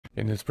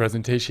In this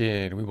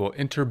presentation, we will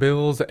enter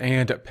bills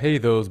and pay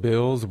those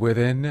bills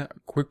within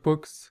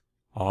QuickBooks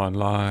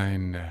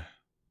Online.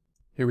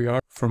 Here we are.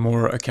 For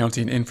more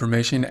accounting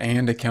information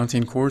and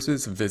accounting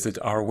courses, visit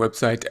our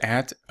website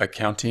at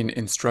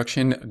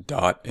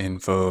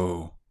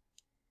accountinginstruction.info.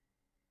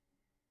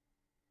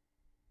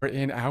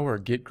 In our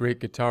Get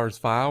Great Guitars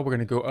file, we're going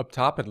to go up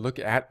top and look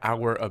at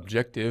our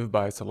objective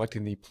by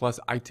selecting the plus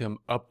item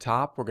up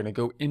top. We're going to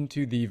go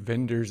into the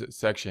vendors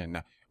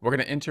section. We're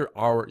going to enter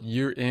our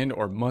year-end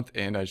or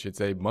month-end, I should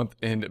say,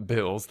 month-end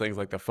bills, things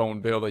like the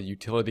phone bill, the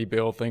utility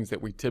bill, things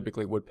that we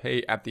typically would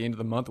pay at the end of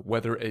the month,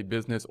 whether a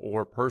business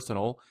or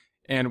personal.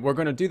 And we're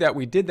going to do that.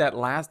 We did that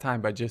last time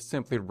by just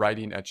simply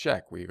writing a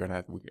check. We're going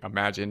to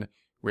imagine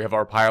we have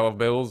our pile of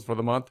bills for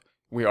the month.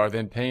 We are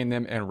then paying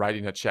them and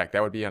writing a check.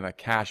 That would be on a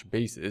cash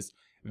basis.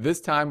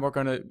 This time, we're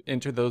going to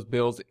enter those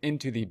bills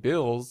into the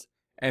bills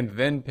and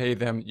then pay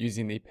them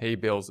using the pay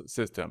bills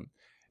system.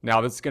 Now,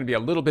 this is going to be a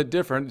little bit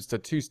different. It's a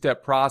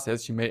two-step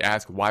process. You may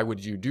ask, why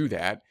would you do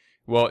that?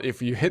 Well,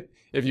 if you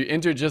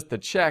enter just the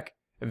check,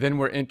 then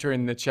we're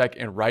entering the check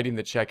and writing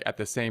the check at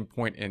the same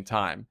point in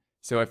time.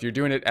 So if you're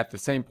doing it at the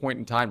same point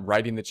in time,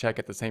 writing the check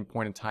at the same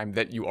point in time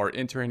that you are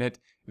entering it,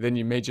 then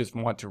you may just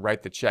want to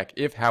write the check.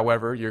 If,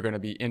 however, you're going to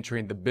be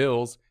entering the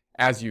bills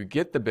as you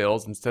get the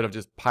bills, instead of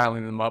just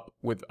piling them up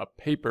with a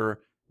paper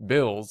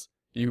bills,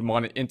 you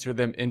want to enter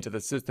them into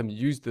the system,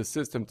 use the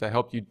system to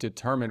help you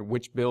determine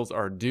which bills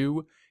are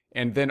due,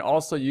 and then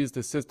also use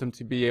the system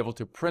to be able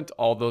to print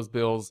all those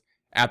bills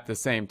at the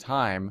same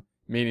time,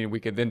 meaning we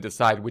can then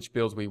decide which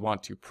bills we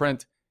want to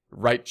print,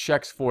 write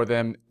checks for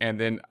them, and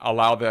then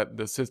allow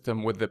the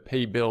system with the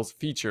pay bills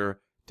feature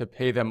to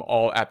pay them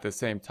all at the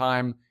same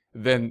time.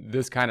 Then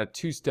this kind of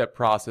two-step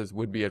process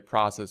would be a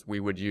process we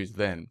would use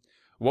then.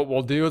 What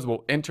we'll do is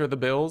we'll enter the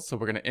bills. So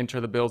we're going to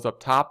enter the bills up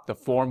top. The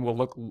form will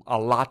look a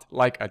lot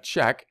like a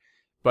check.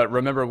 But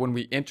remember, when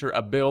we enter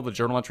a bill, the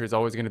journal entry is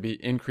always going to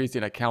be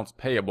increasing accounts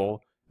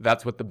payable.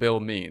 That's what the bill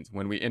means.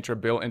 When we enter a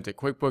bill into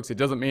QuickBooks, it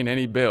doesn't mean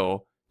any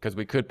bill, because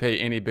we could pay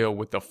any bill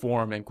with the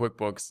form in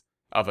QuickBooks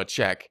of a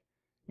check.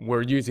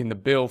 We're using the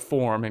bill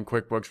form in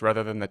QuickBooks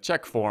rather than the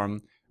check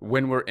form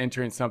when we're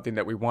entering something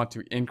that we want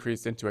to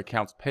increase into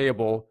accounts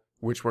payable,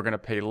 which we're going to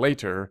pay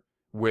later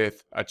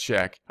with a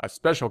check, a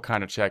special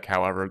kind of check,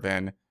 however,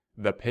 than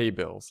the pay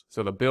bills.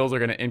 So the bills are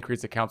going to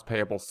increase accounts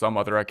payable, some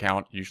other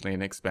account, usually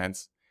an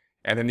expense.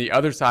 And then the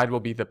other side will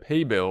be the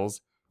pay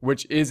bills,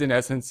 which is in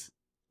essence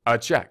a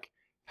check.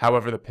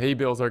 However, the pay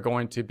bills are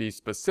going to be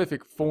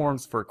specific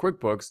forms for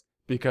QuickBooks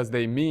because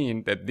they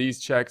mean that these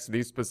checks,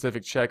 these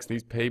specific checks,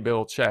 these pay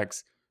bill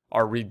checks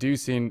are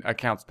reducing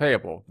accounts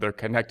payable. They're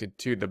connected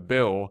to the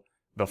bill,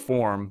 the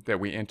form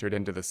that we entered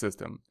into the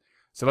system.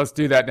 So let's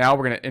do that now.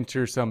 We're going to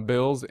enter some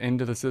bills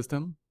into the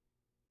system.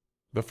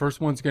 The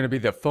first one's going to be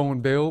the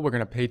phone bill. We're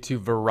going to pay to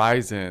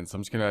Verizon. So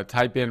I'm just going to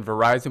type in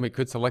Verizon. We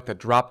could select the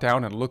drop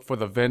down and look for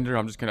the vendor.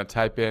 I'm just going to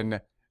type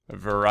in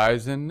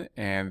Verizon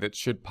and it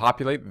should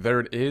populate. There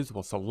it is.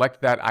 We'll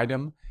select that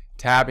item.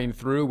 Tabbing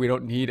through, we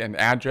don't need an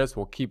address.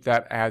 We'll keep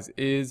that as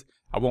is.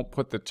 I won't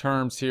put the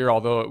terms here,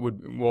 although it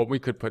would, well, we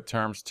could put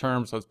terms.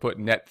 Let's put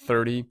net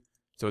 30.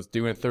 So it's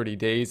due in 30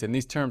 days. And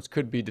these terms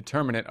could be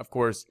determinate, of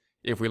course,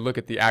 if we look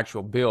at the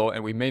actual bill,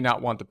 and we may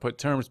not want to put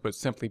terms, but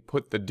simply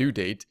put the due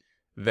date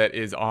that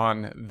is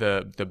on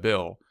the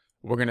bill.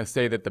 We're going to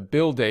say that the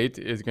bill date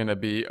is going to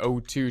be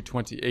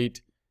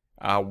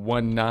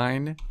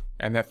 02/28/19,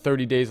 and that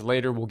 30 days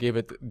later we'll give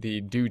it the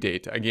due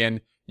date.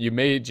 Again, you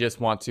may just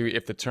want to,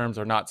 if the terms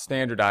are not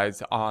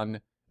standardized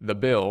on the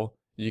bill,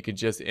 you could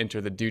just enter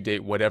the due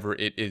date, whatever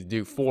it is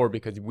due for,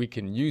 because we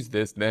can use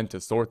this then to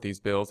sort these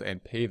bills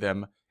and pay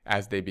them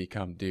as they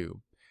become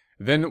due.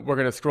 Then we're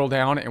going to scroll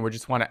down and we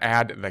just want to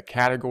add the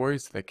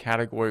categories. The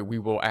category we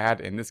will add,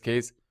 in this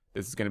case,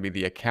 this is going to be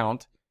the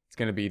account. It's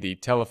going to be the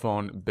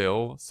telephone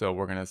bill. So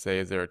we're going to say,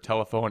 is there a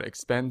telephone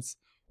expense?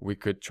 We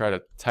could try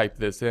to type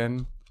this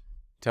in.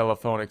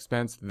 Telephone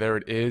expense. There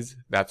it is.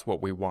 That's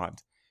what we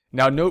want.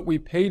 Now note we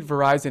paid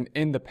Verizon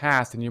in the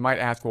past, and you might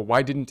ask, well,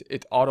 why didn't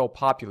it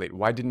auto-populate?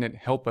 Why didn't it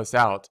help us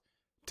out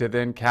to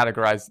then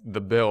categorize the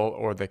bill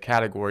or the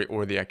category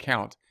or the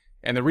account?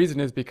 And the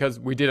reason is because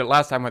we did it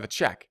last time with a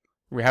check.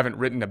 We haven't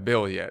written a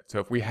bill yet. So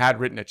if we had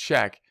written a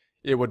check,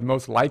 it would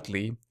most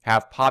likely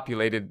have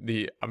populated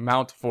the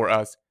amount for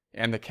us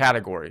and the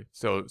category.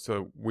 So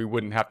we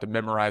wouldn't have to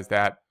memorize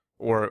that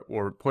or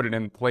put it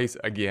in place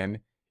again.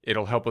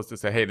 It'll help us to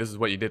say, hey, this is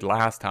what you did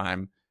last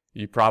time.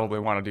 You probably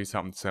want to do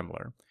something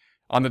similar.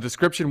 On the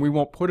description, we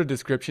won't put a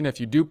description. If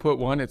you do put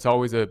one, it's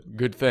always a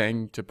good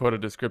thing to put a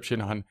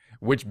description on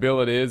which bill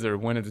it is or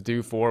when it's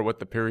due for, what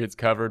the period's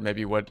covered,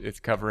 maybe what it's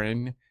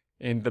covering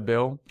in the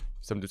bill,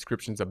 some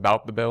descriptions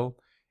about the bill.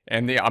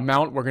 And the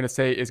amount we're going to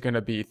say is going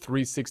to be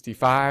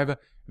 $365.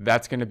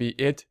 That's going to be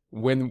it.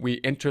 When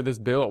we enter this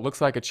bill, it looks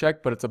like a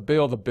check, but it's a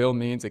bill. The bill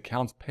means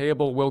accounts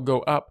payable will go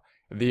up.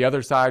 The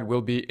other side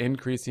will be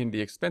increasing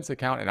the expense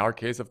account, in our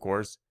case, of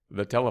course,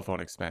 the telephone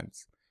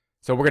expense.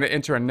 So we're going to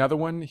enter another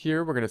one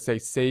here. We're going to say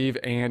save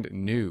and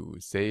new.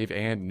 Save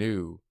and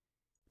new.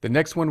 The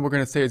next one we're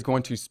going to say is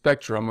going to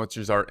Spectrum, which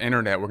is our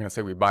internet. We're going to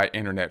say we buy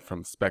internet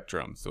from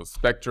Spectrum. So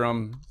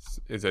Spectrum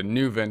is a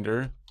new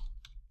vendor.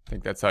 I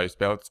think that's how you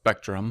spell it,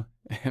 Spectrum.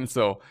 And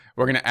so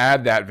we're going to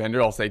add that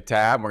vendor. I'll say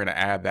tab. We're going to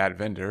add that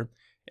vendor.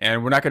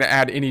 And we're not going to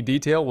add any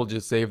detail. We'll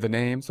just save the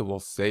name. So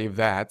we'll save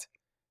that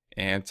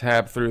and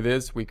tab through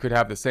this. We could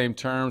have the same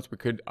terms. We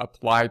could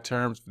apply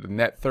terms for the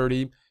net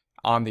 30.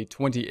 On the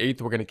 28th,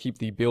 we're going to keep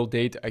the bill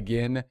date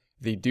again.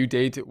 The due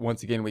date,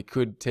 once again, we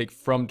could take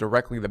from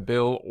directly the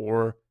bill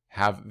or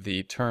have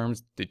the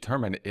terms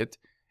determine it.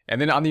 And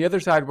then on the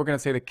other side, we're going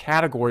to say the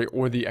category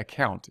or the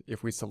account.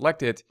 If we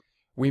select it,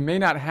 we may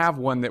not have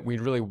one that we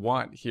really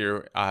want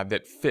here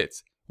that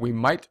fits. We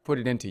might put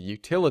it into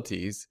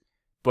utilities,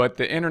 but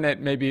the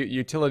internet, maybe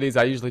utilities,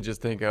 I usually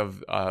just think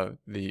of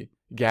the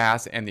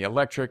gas and the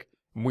electric.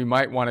 We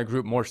might want to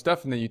group more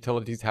stuff in the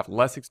utilities, have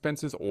less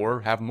expenses,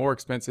 or have more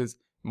expenses,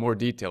 more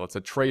detail. It's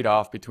a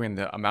trade-off between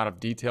the amount of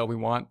detail we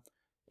want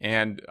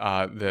and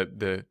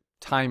the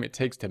time it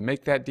takes to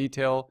make that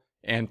detail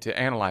and to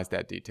analyze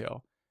that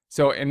detail.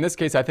 So in this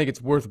case, I think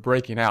it's worth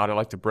breaking out. I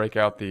like to break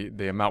out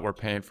the amount we're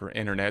paying for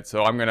internet.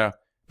 So I'm going to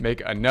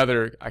make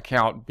another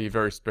account, be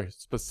very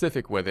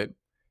specific with it,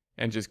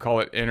 and just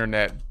call it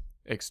internet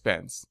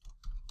expense.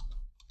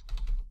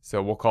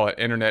 So we'll call it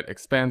internet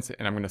expense,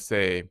 and I'm going to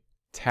say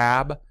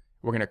tab.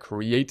 We're going to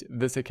create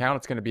this account.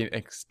 It's going to be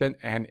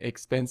an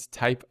expense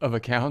type of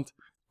account.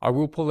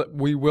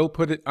 We will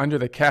put it under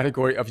the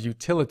category of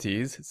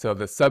utilities. So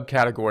the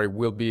subcategory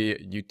will be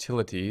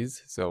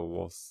utilities. So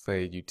we'll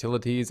say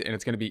utilities, and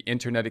it's going to be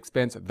internet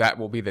expense. That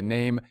will be the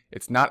name.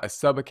 It's not a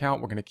sub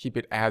account. We're going to keep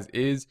it as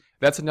is.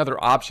 That's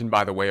another option,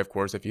 by the way, of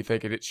course. If you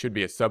think it should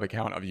be a sub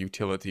account of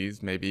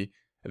utilities, maybe,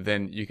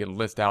 then you can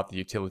list out the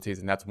utilities,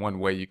 and that's one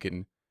way you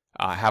can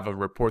have a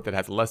report that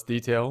has less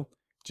detail.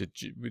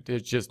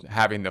 Just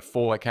having the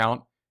full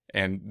account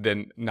and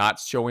then not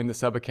showing the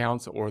sub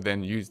accounts, or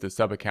then use the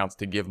sub accounts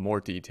to give more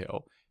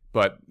detail.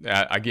 But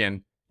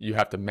again, you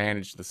have to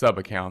manage the sub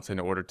accounts in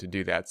order to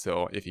do that.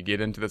 So if you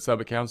get into the sub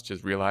accounts,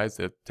 just realize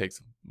that it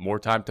takes more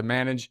time to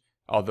manage,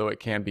 although it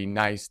can be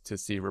nice to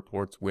see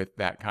reports with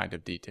that kind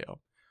of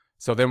detail.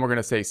 So then we're going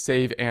to say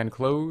save and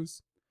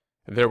close.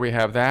 There we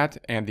have that,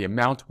 and the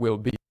amount will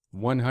be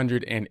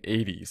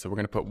 180. So we're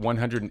going to put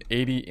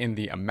 180 in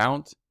the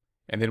amount.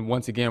 And then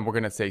once again, we're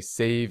going to say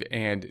save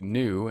and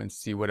new and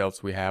see what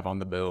else we have on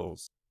the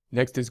bills.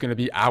 Next is going to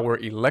be our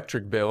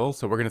electric bill.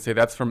 So we're going to say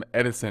that's from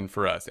Edison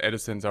for us.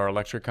 Edison's our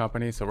electric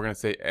company. So we're going to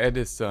say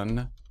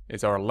Edison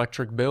is our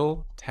electric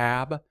bill,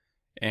 tab.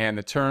 And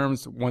the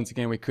terms, once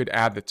again, we could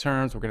add the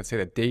terms. We're going to say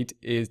the date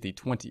is the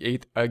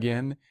 28th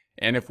again.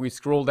 And if we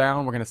scroll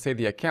down, we're going to say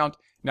the account.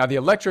 Now the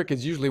electric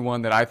is usually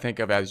one that I think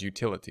of as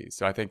utilities.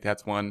 So I think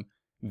that's one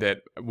that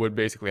would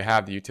basically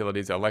have the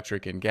utilities,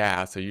 electric and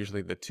gas. So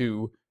usually the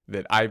two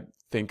that I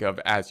think of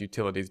as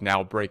utilities,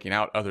 now breaking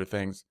out other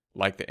things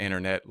like the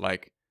internet,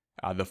 like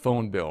the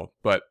phone bill.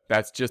 But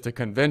that's just a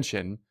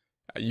convention.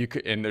 You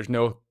could, and there's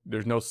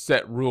no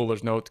set rule.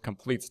 There's no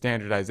complete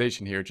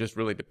standardization here. It just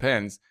really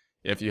depends.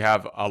 If you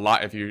have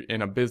if you're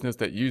in a business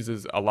that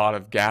uses a lot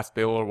of gas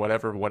bill or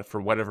whatever, for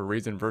whatever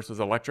reason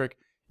versus electric,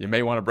 you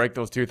may want to break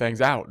those two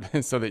things out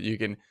so that you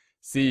can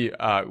see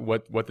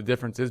what the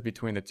difference is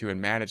between the two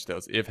and manage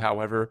those. If,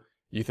 however,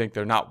 you think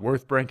they're not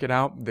worth breaking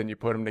out, then you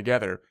put them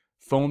together.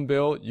 Phone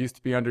bill used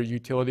to be under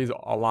utilities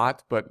a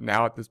lot, but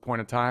now at this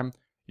point in time,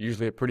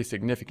 usually a pretty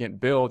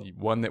significant bill,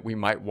 one that we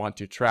might want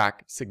to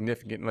track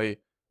significantly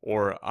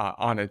or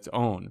on its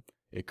own.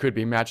 It could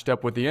be matched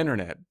up with the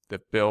internet. The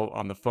bill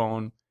on the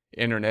phone,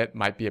 internet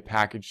might be a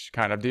package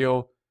kind of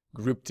deal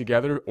grouped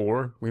together,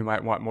 or we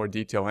might want more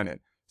detail in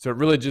it. So it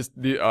really just,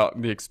 the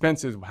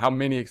expenses, how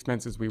many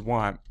expenses we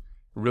want,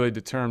 really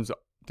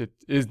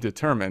is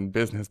determined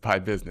business by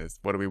business.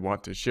 What do we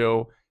want to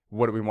show?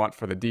 What do we want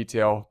for the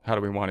detail? How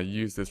do we want to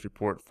use this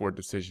report for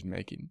decision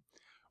making?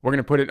 We're going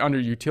to put it under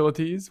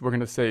utilities. We're going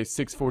to say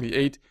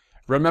 648.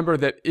 Remember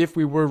that if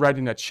we were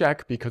writing a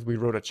check, because we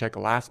wrote a check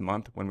last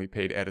month when we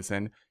paid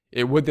Edison,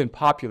 it would then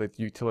populate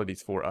the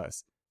utilities for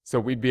us. So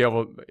we'd be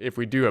able, if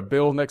we do a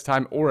bill next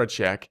time or a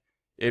check,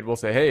 it will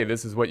say, hey,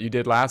 this is what you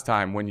did last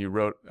time when you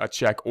wrote a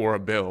check or a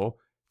bill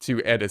to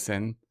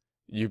Edison.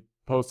 You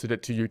posted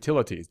it to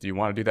utilities. Do you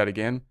want to do that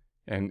again?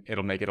 And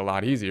it'll make it a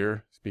lot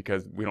easier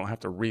because we don't have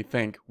to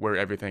rethink where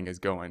everything is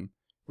going.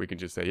 We can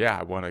just say, yeah,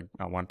 I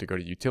want to go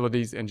to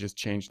utilities and just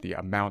change the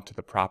amount to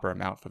the proper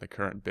amount for the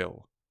current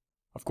bill.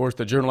 Of course,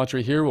 the journal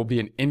entry here will be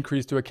an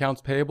increase to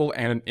accounts payable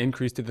and an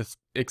increase to the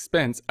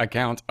expense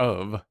account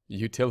of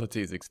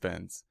utilities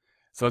expense.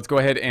 So let's go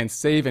ahead and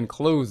save and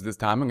close this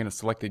time. I'm going to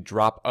select the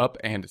drop up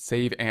and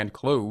save and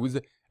close.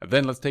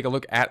 Then let's take a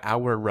look at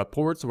our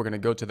reports. We're going to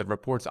go to the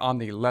reports on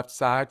the left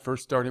side,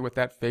 first starting with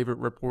that favorite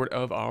report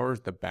of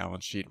ours, the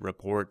balance sheet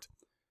report.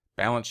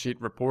 Balance sheet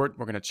report,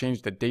 we're going to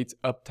change the dates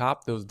up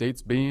top, those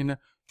dates being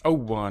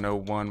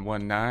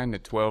 01/01/19 to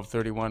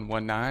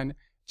 12/31/19,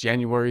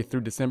 January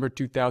through December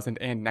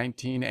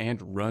 2019,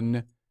 and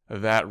run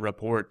that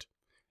report.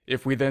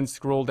 If we then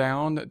scroll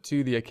down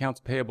to the accounts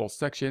payable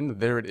section,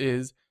 there it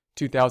is.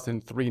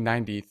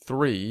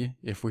 $2,393.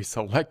 If we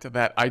select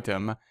that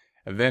item,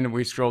 then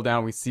we scroll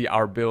down, we see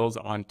our bills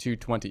on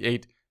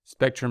 228,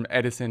 Spectrum,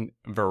 Edison,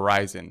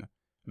 Verizon.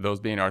 Those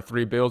being our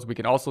 3 bills. We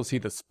can also see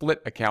the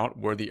split account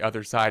where the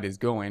other side is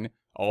going,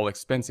 all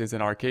expenses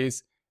in our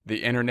case,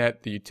 the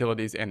internet, the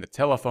utilities, and the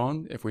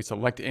telephone. If we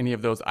select any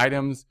of those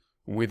items,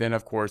 we then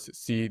of course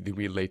see the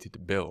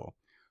related bill.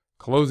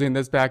 Closing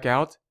this back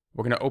out,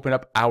 we're going to open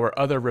up our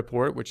other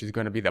report, which is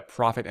going to be the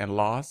profit and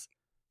loss.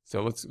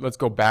 So let's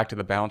go back to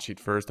the balance sheet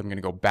first. I'm going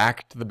to go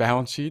back to the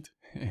balance sheet,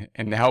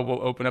 and now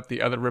we'll open up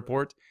the other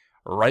report,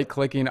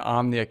 right-clicking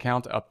on the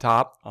account up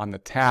top, on the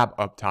tab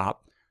up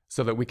top,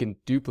 so that we can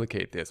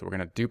duplicate this. We're going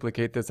to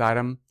duplicate this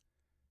item.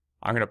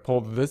 I'm going to pull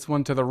this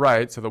one to the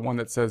right, so the one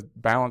that says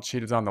balance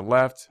sheet is on the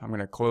left. I'm going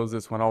to close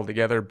this one all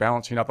together,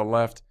 balance sheet on the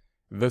left,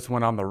 this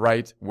one on the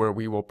right, where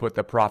we will put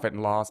the profit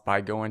and loss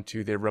by going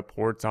to the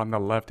reports on the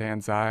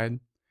left-hand side.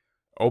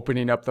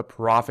 Opening up the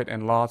profit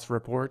and loss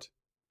report.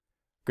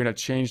 Going to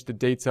change the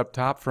dates up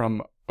top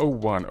from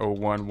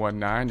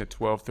 01/01/19 to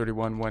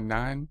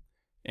 12/31/19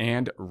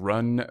 and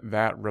run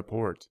that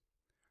report.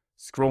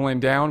 Scrolling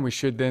down, we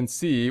should then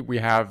see we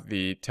have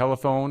the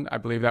telephone. I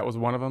believe that was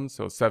one of them.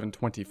 So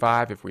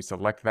 725, if we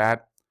select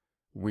that,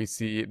 we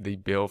see the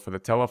bill for the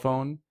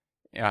telephone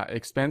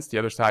expense. The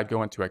other side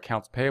going to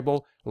accounts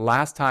payable.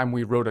 Last time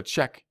we wrote a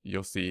check,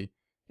 you'll see.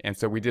 And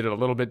so we did it a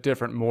little bit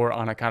different, more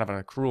on a kind of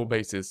an accrual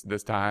basis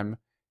this time,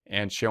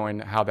 and showing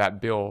how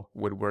that bill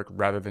would work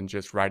rather than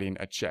just writing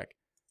a check.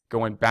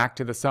 Going back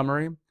to the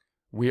summary,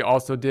 we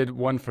also did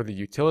one for the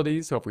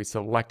utilities. So if we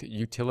select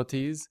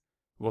utilities,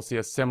 we'll see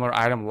a similar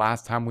item.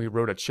 Last time we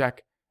wrote a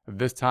check,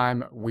 this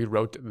time we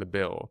wrote the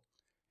bill.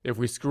 If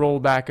we scroll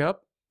back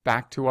up,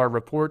 back to our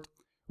report,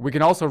 we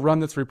can also run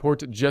this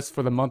report just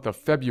for the month of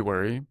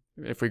February.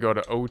 If we go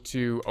to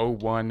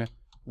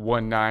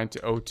 02/01/19 to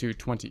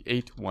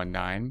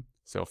 02/28/19,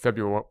 so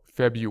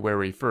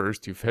February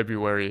 1st to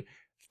February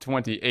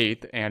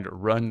 28th, and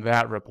run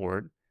that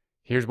report,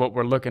 here's what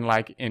we're looking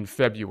like in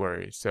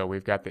February. So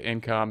we've got the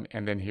income,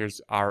 and then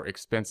here's our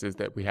expenses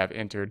that we have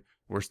entered.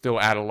 We're still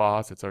at a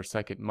loss. It's our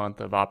second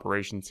month of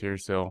operations here,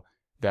 so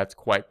that's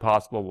quite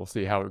possible. We'll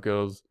see how it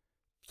goes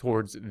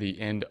towards the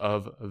end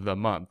of the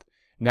month.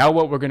 Now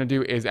what we're going to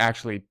do is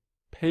actually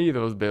pay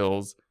those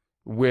bills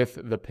with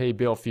the pay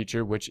bill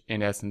feature, which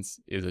in essence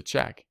is a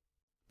check.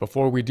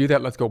 Before we do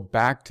that, let's go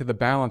back to the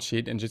balance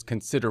sheet and just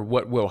consider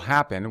what will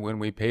happen when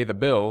we pay the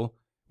bill.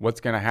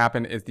 What's going to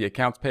happen is the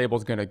accounts payable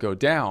is going to go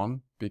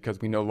down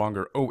because we no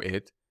longer owe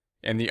it,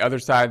 and the other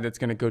side that's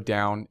going to go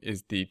down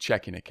is the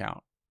checking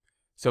account.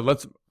 So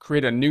let's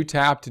create a new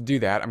tab to do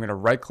that. I'm going to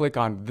right-click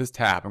on this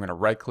tab. I'm going to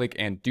right-click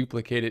and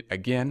duplicate it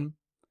again.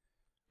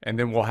 And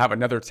then we'll have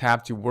another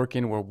tab to work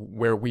in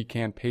where we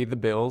can pay the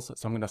bills.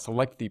 So I'm going to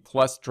select the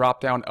plus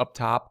drop-down up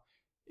top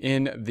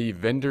in the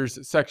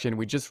vendors section.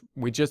 We just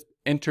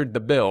entered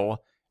the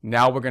bill.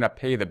 Now we're going to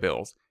pay the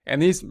bills.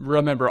 And these,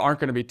 remember, aren't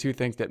going to be two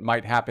things that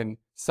might happen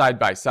side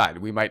by side.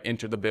 We might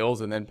enter the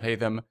bills and then pay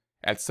them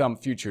at some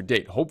future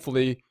date.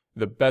 Hopefully,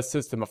 the best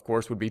system, of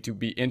course, would be to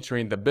be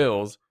entering the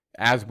bills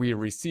as we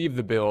receive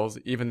the bills,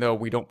 even though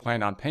we don't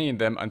plan on paying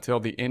them until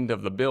the end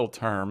of the bill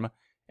term,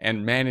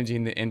 and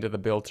managing the end of the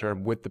bill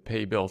term with the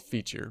pay bill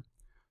feature.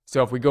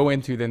 So if we go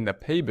into then the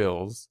pay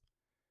bills,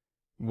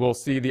 we'll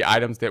see the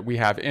items that we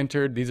have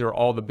entered. These are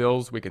all the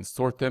bills. We can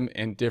sort them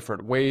in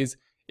different ways.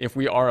 If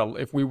we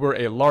were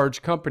a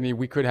large company,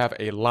 we could have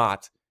a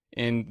lot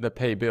in the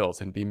pay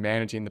bills and be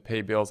managing the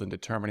pay bills and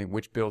determining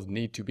which bills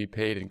need to be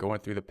paid and going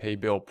through the pay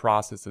bill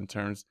process in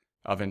terms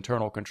of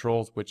internal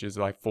controls, which is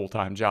like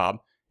full-time job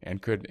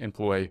and could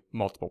employ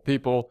multiple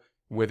people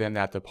within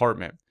that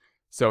department.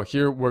 So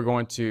here we're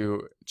going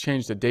to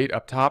change the date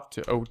up top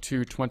to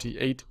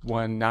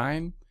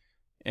 02/28/19,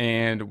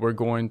 and we're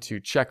going to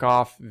check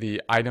off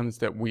the items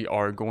that we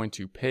are going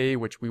to pay,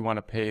 which we want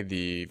to pay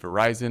the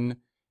Verizon,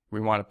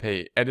 we want to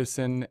pay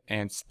Edison,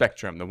 and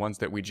Spectrum, the ones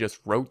that we just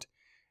wrote.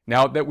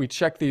 Now that we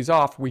check these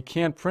off, we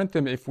can print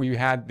them if we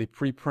had the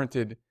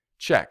pre-printed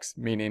checks,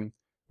 meaning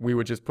we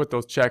would just put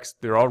those checks,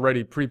 they're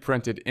already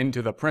pre-printed,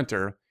 into the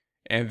printer,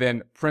 and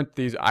then print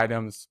these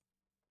items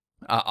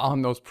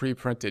on those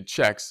pre-printed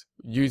checks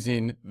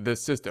using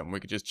this system.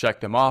 We could just check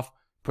them off,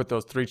 put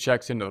those 3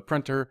 checks into the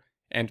printer,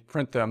 and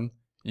print them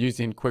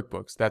using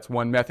QuickBooks. That's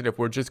one method. If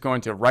we're just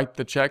going to write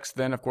the checks,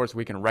 then of course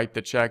we can write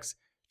the checks,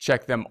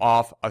 check them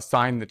off,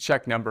 assign the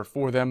check number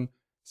for them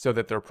so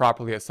that they're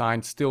properly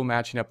assigned, still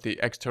matching up the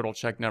external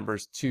check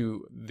numbers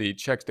to the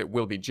checks that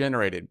will be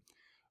generated.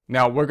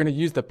 Now we're going to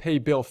use the pay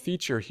bill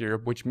feature here,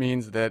 which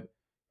means that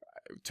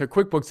to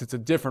QuickBooks it's a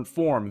different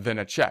form than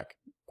a check.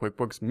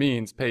 QuickBooks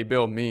means, pay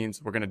bill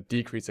means we're going to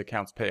decrease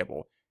accounts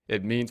payable.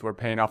 It means we're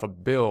paying off a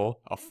bill,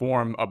 a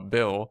form of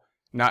bill,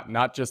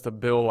 not just a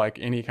bill like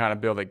any kind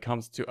of bill that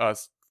comes to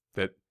us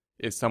that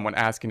is someone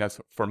asking us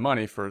for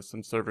money for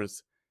some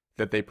service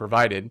that they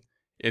provided.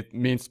 It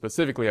means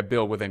specifically a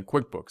bill within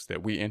QuickBooks,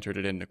 that we entered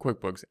it into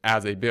QuickBooks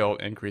as a bill,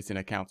 increasing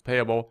accounts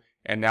payable.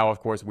 And now, of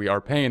course, we are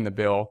paying the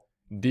bill,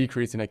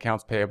 decreasing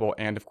accounts payable,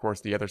 and of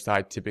course the other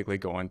side typically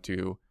going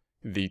to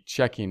the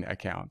checking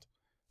account.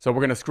 So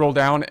we're going to scroll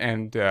down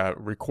and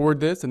record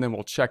this, and then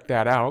we'll check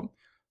that out.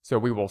 So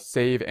we will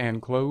save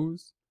and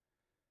close.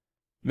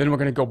 Then we're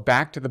going to go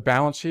back to the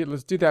balance sheet.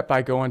 Let's do that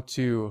by going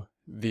to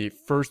the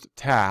first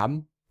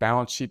tab,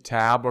 balance sheet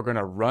tab. We're going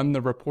to run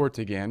the report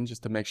again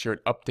just to make sure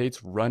it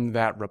updates, run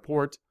that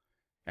report.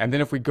 And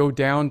then if we go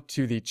down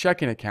to the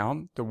checking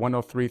account, the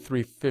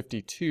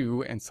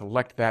 103,352, and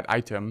select that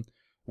item,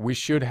 we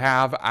should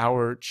have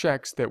our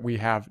checks that we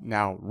have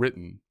now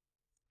written.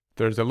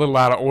 There's a little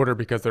out of order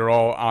because they're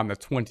all on the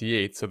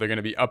 28th, so they're going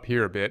to be up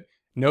here a bit.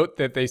 Note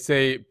that they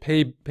say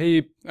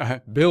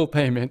bill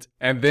payment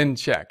and then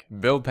check.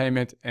 Bill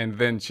payment and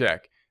then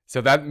check.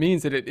 So that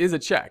means that it is a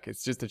check.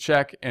 It's just a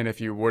check, and if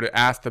you were to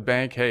ask the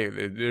bank, hey,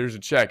 there's a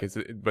check,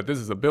 but this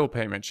is a bill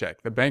payment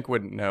check, the bank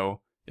wouldn't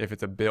know if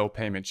it's a bill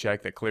payment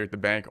check that cleared the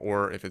bank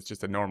or if it's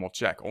just a normal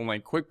check. Only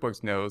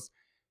QuickBooks knows,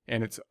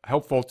 and it's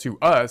helpful to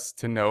us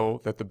to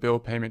know that the bill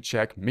payment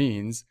check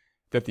means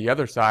that the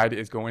other side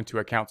is going to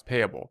accounts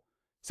payable.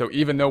 So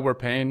even though we're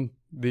paying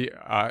the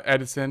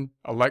Edison,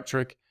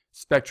 electric,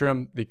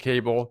 Spectrum, the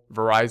cable,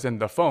 Verizon,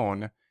 the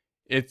phone,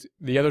 it's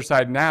the other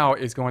side now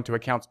is going to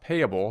accounts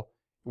payable.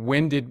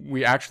 When did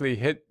we actually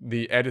hit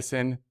the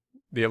Edison,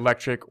 the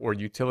electric or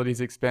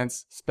utilities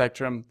expense,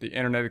 Spectrum, the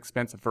internet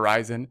expense of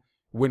Verizon?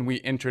 When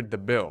we entered the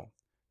bill.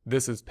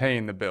 This is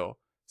paying the bill.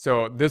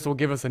 So this will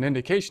give us an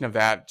indication of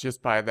that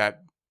just by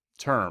that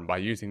term, by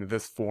using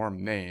this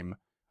form name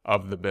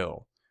of the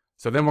bill.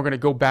 So then we're going to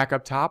go back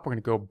up top. We're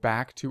going to go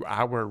back to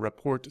our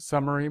report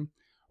summary.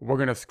 We're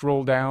going to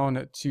scroll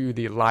down to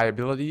the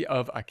liability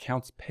of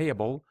accounts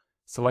payable.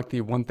 Select the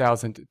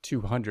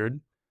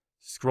 1,200.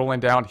 Scrolling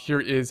down,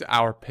 here is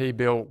our pay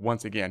bill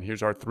once again.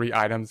 Here's our three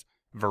items,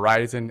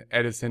 Verizon,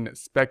 Edison,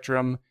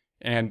 Spectrum,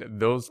 and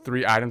those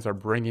three items are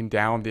bringing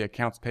down the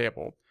accounts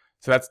payable.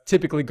 So that's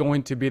typically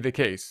going to be the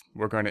case.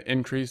 We're going to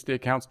increase the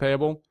accounts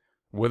payable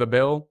with a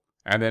bill,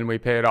 and then we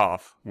pay it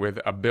off with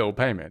a bill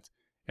payment.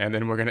 And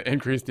then we're going to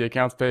increase the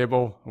accounts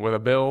payable with a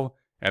bill,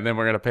 and then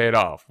we're going to pay it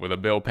off with a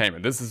bill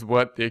payment. This is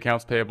what the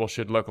accounts payable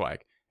should look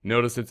like.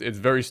 Notice it's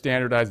very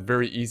standardized,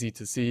 very easy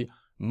to see.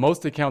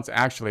 Most accounts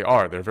actually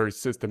are. They're very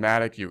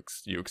systematic. You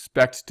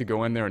expect to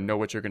go in there and know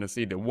what you're going to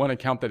see. The one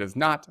account that is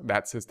not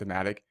that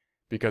systematic,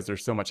 because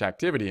there's so much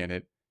activity in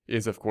it,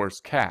 is of course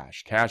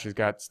cash. Cash has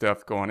got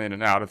stuff going in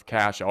and out of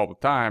cash all the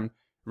time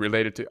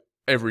related to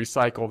every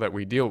cycle that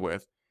we deal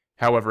with.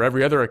 However,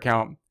 every other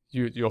account,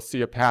 you'll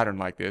see a pattern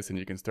like this, and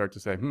you can start to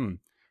say,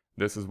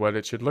 this is what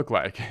it should look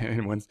like.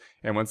 and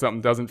when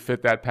something doesn't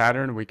fit that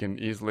pattern, we can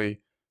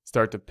easily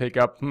start to pick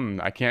up,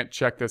 I can't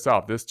check this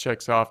off. This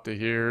checks off to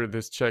here,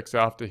 this checks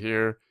off to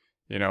here.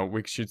 You know,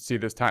 we should see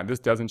this time. This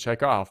doesn't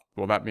check off.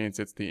 Well, that means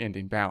it's the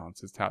ending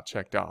balance. It's not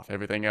checked off.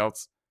 Everything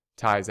else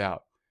ties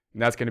out.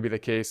 And that's going to be the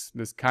case.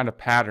 This kind of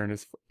pattern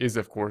is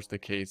of course the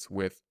case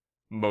with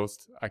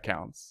most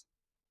accounts.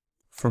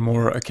 For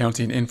more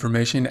accounting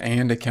information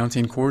and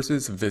accounting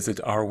courses, visit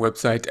our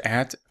website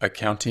at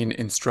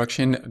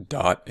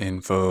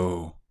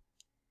accountinginstruction.info.